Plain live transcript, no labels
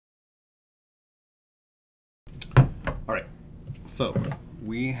All right, so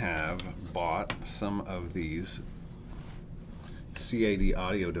we have bought some of these CAD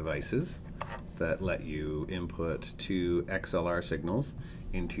audio devices that let you input two XLR signals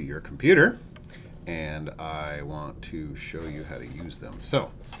into your computer, and I want to show you how to use them. So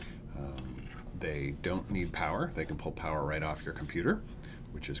they don't need power. They can pull power right off your computer,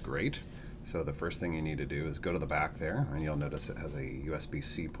 which is great. So the first thing you need to do is go to the back there, and you'll notice it has a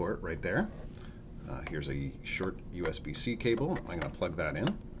USB-C port right there. Here's a short USB-C cable. I'm going to plug that in.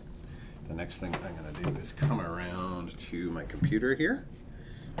 The next thing I'm going to do is come around to my computer here,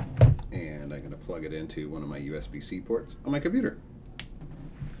 and I'm going to plug it into one of my USB-C ports on my computer.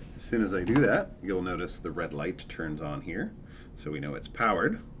 As soon as I do that, you'll notice the red light turns on here, so we know it's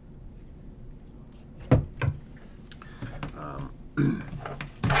powered.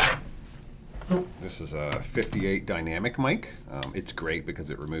 This is a 58 dynamic mic. It's great because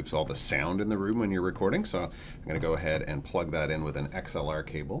it removes all the sound in the room when you're recording. So I'm going to go ahead and plug that in with an XLR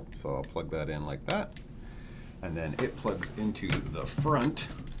cable. So I'll plug that in like that. And then it plugs into the front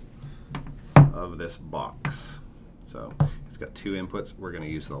of this box. So it's got two inputs. We're going to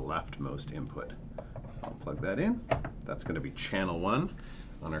use the leftmost input. I'll plug that in. That's going to be channel 1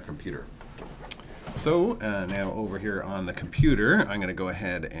 on our computer. So now over here on the computer, I'm going to go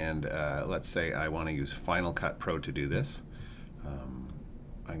ahead and let's say I want to use Final Cut Pro to do this.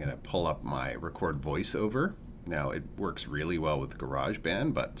 I'm going to pull up my record voiceover. Now it works really well with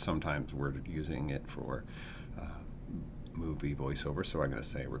GarageBand, but sometimes we're using it for movie voiceover. So I'm going to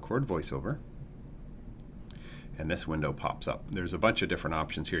say record voiceover. And this window pops up. There's a bunch of different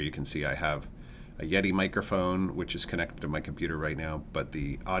options here. You can see I have a Yeti microphone, which is connected to my computer right now, but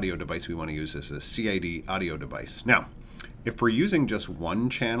the audio device we want to use is a CAD audio device. Now, if we're using just one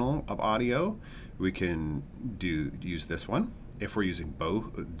channel of audio, we can use this one. If we're using both,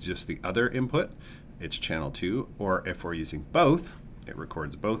 just the other input, it's channel 2, or if we're using both, it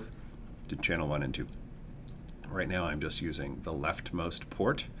records both to channel 1 and 2. Right now I'm just using the leftmost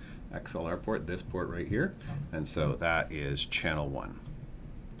port, XLR port, this port right here, and so that is channel 1.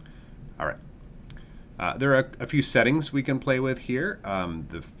 All right. There are a few settings we can play with here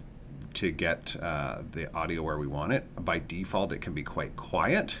to get the audio where we want it. By default, it can be quite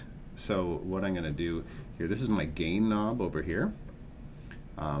quiet. So what I'm going to do here, this is my gain knob over here.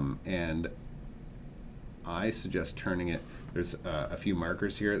 And I suggest turning it, there's a few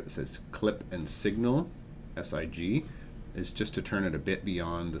markers here that says clip and signal, SIG, is just to turn it a bit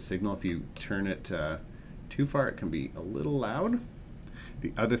beyond the signal. If you turn it too far, it can be a little loud.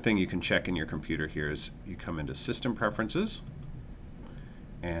 The other thing you can check in your computer here is you come into System Preferences,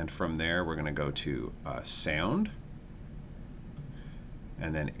 and from there we're going to go to Sound,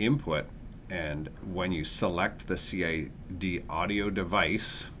 and then Input, and when you select the CAD audio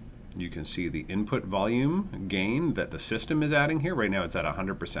device, you can see the input volume gain that the system is adding here. Right now it's at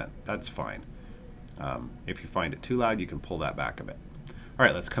 100%. That's fine. If you find it too loud, you can pull that back a bit. All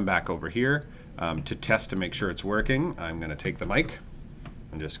right, let's come back over here. To test to make sure it's working, I'm going to take the mic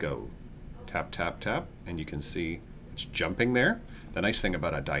and just go tap, tap, tap, and you can see it's jumping there. The nice thing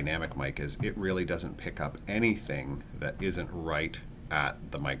about a dynamic mic is it really doesn't pick up anything that isn't right at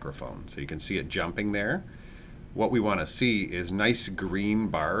the microphone. So you can see it jumping there. What we want to see is nice green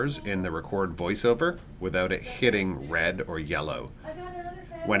bars in the record voiceover without it hitting red or yellow.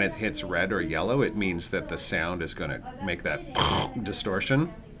 When it hits red or yellow, it means that the sound is going to make that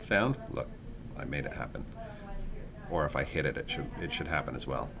distortion sound. Look, I made it happen. Or if I hit it, it should happen as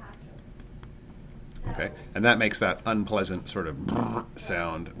well. Okay, and that makes that unpleasant sort of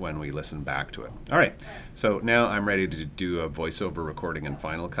sound when we listen back to it. All right, so now I'm ready to do a voiceover recording in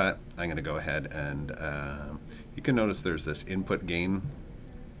Final Cut. I'm going to go ahead and you can notice there's this input gain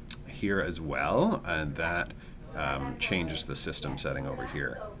here as well, and that changes the system setting over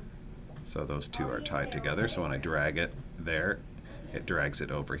here. So those two are tied together, so when I drag it there, it drags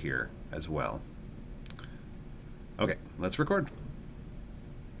it over here as well. Okay, let's record.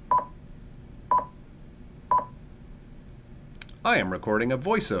 I am recording a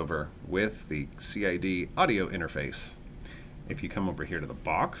voiceover with the CAD audio interface. If you come over here to the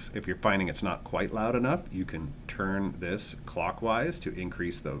box, if you're finding it's not quite loud enough, you can turn this clockwise to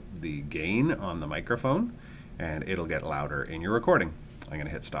increase the gain on the microphone, and it'll get louder in your recording. I'm going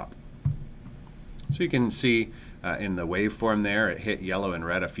to hit stop. So you can see in the waveform there, it hit yellow and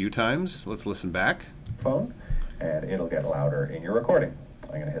red a few times. Let's listen back. Phone. And it'll get louder in your recording.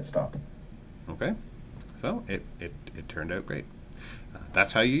 I'm going to hit stop. Okay, so it turned out great.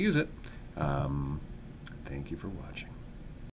 That's how you use it. Thank you for watching.